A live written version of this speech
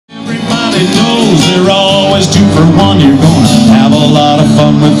everybody knows they're always 2 for 1. You're gonna have a lot of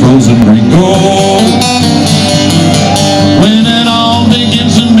fun with frozen Ringo. When it all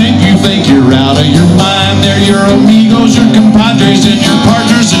begins to make you think you're out of your mind, they're your amigos, your compadres, and your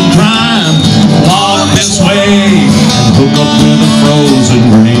partners in crime. Walk this way and hook up with a frozen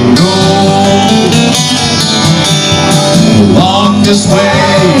Ringo. Walk this way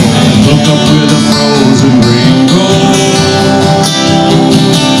and hook up with a frozen Ringo.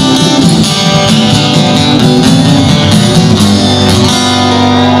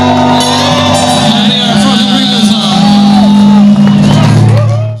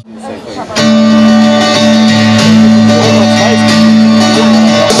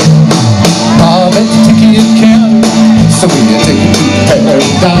 So we can take it to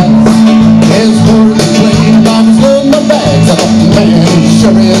paradise. There's word to play, mama's loading my bags. I thought, man, it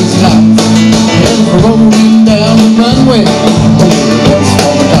sure is nice. As we're rolling down the runway, what's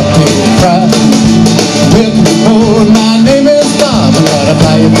wrong with that big cry? Welcome aboard, my name is Bob, I'm gonna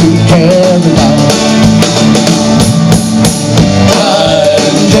fly you to paradise.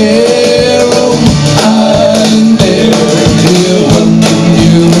 Island there, oh, island there, dear, welcome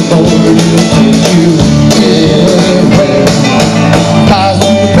you aboard, we'll take you anywhere. Flies to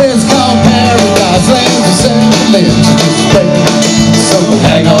a place called Paradise, lands of seven lives in this place. So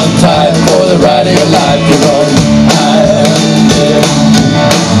hang on tight for the ride of your life, you're on island there.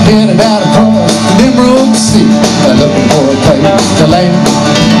 Headed out across the Emerald Sea, looking for a place to land.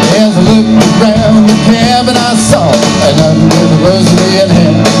 As I looked around the cabin I saw, and under the rosary in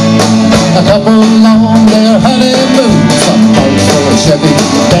hand, a couple along their honeymoon, some folks for a Chevy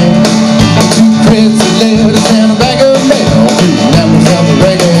van. 2 pretty letters and a bag of mail, 3 members of the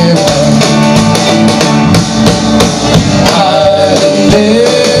Reggae band. Island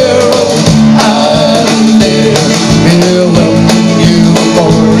there, oh, island there, we'll welcome you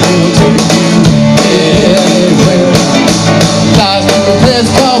aboard, we'll take you anywhere. Flies to a place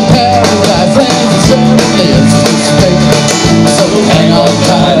called Paradise, lands of seven lives in space. So hang on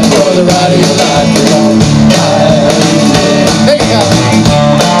tight for the ride of your life, you're on island there. Hey,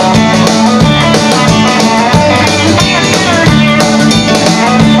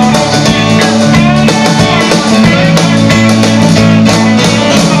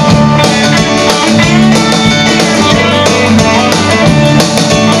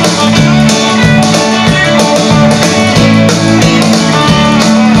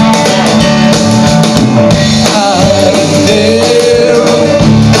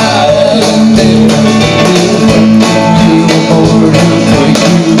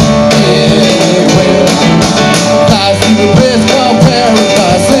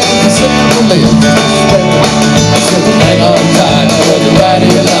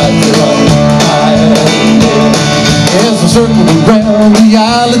 around the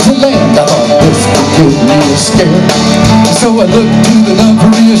island to land, I thought this could give me a scare. So I looked to the nun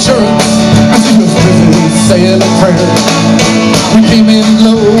for reassurance, and she was busy saying a prayer. We came in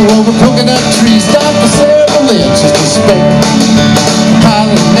low over coconut trees, stopped for several inches to spare.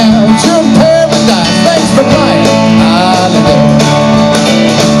 Island now, you're in paradise, thanks for flying, island there.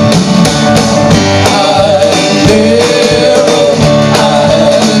 Island there, oh,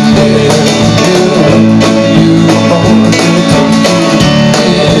 island there, you aboard, we'll take you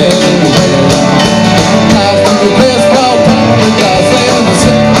anywhere. Flies to a place called Paradise, lands of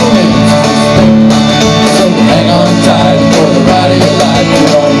several inches to spare. So hang on tight for the ride of your life,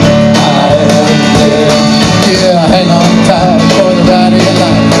 you're on island there. Yeah, hang on tight for the ride of your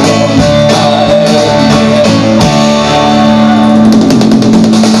life, you're on island there.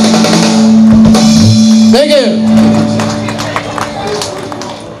 Thank you.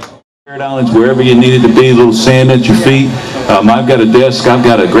 Islands, wherever you needed to be, a little sand at your feet. I've got a desk, I've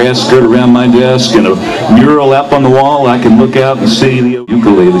got a grass skirt around my desk and a mural up on the wall. I can look out and see the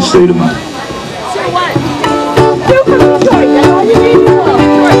ukulele state of mind.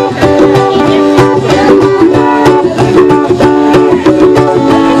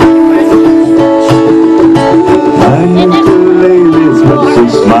 My ukulele puts a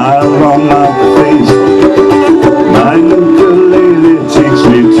smile on my face. My ukulele takes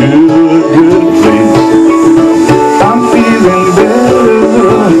me to a good place. I'm feeling better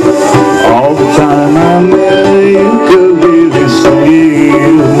all the time. I'm in a ukulele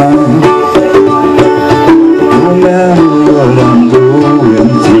state of mind. No matter what I'm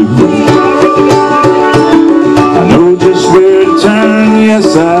going through, I know just where to turn, yes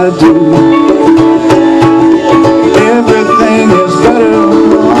I do. Everything is better,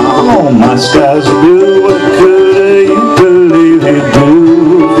 oh my skies are blue. What could a ukulele do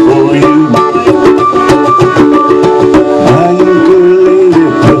for you? My ukulele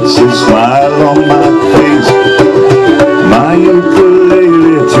puts a smile on my face. My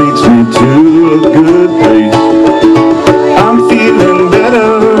ukulele takes me to a good place. I'm feeling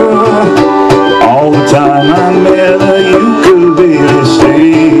better all the time I'm in a ukulele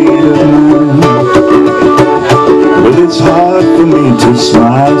state of mind. But it's hard for me to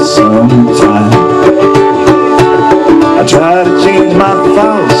smile sometimes. I try to change my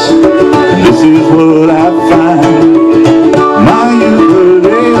thoughts, and this is what I find. My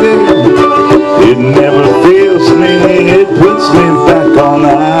ukulele, it never fails me, it puts me back on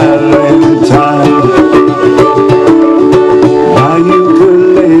island time. My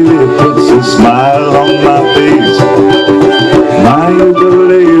ukulele puts a smile on my face. My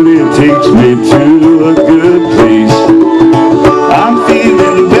ukulele takes me to a good place. I'm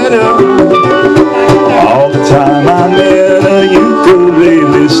feeling better all the time I'm in a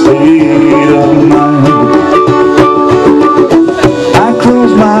ukulele state of mind. I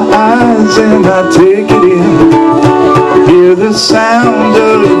close my eyes and I take it in, hear the sound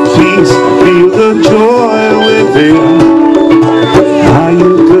of peace, feel the joy within. My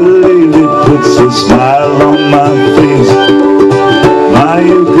ukulele puts a smile on my face. My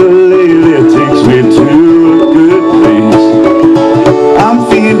ukulele takes me to a good place. I'm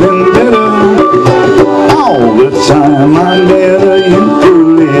feeling better all the time I'm in a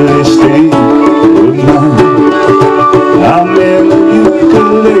ukulele state of mind. I'm in a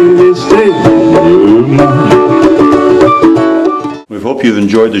ukulele state of mind. We hope you've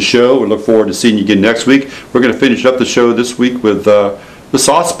enjoyed the show. We look forward to seeing you again next week. We're going to finish up the show this week with the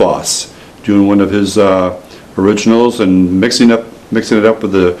Sauce Boss doing one of his originals and mixing it up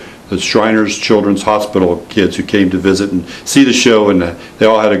with the Shriners Children's Hospital kids who came to visit and see the show, and they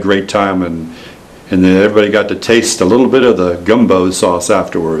all had a great time, and then everybody got to taste a little bit of the gumbo sauce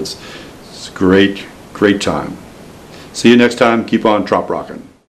afterwards. It's a great time. See you next time. Keep on trop rocking.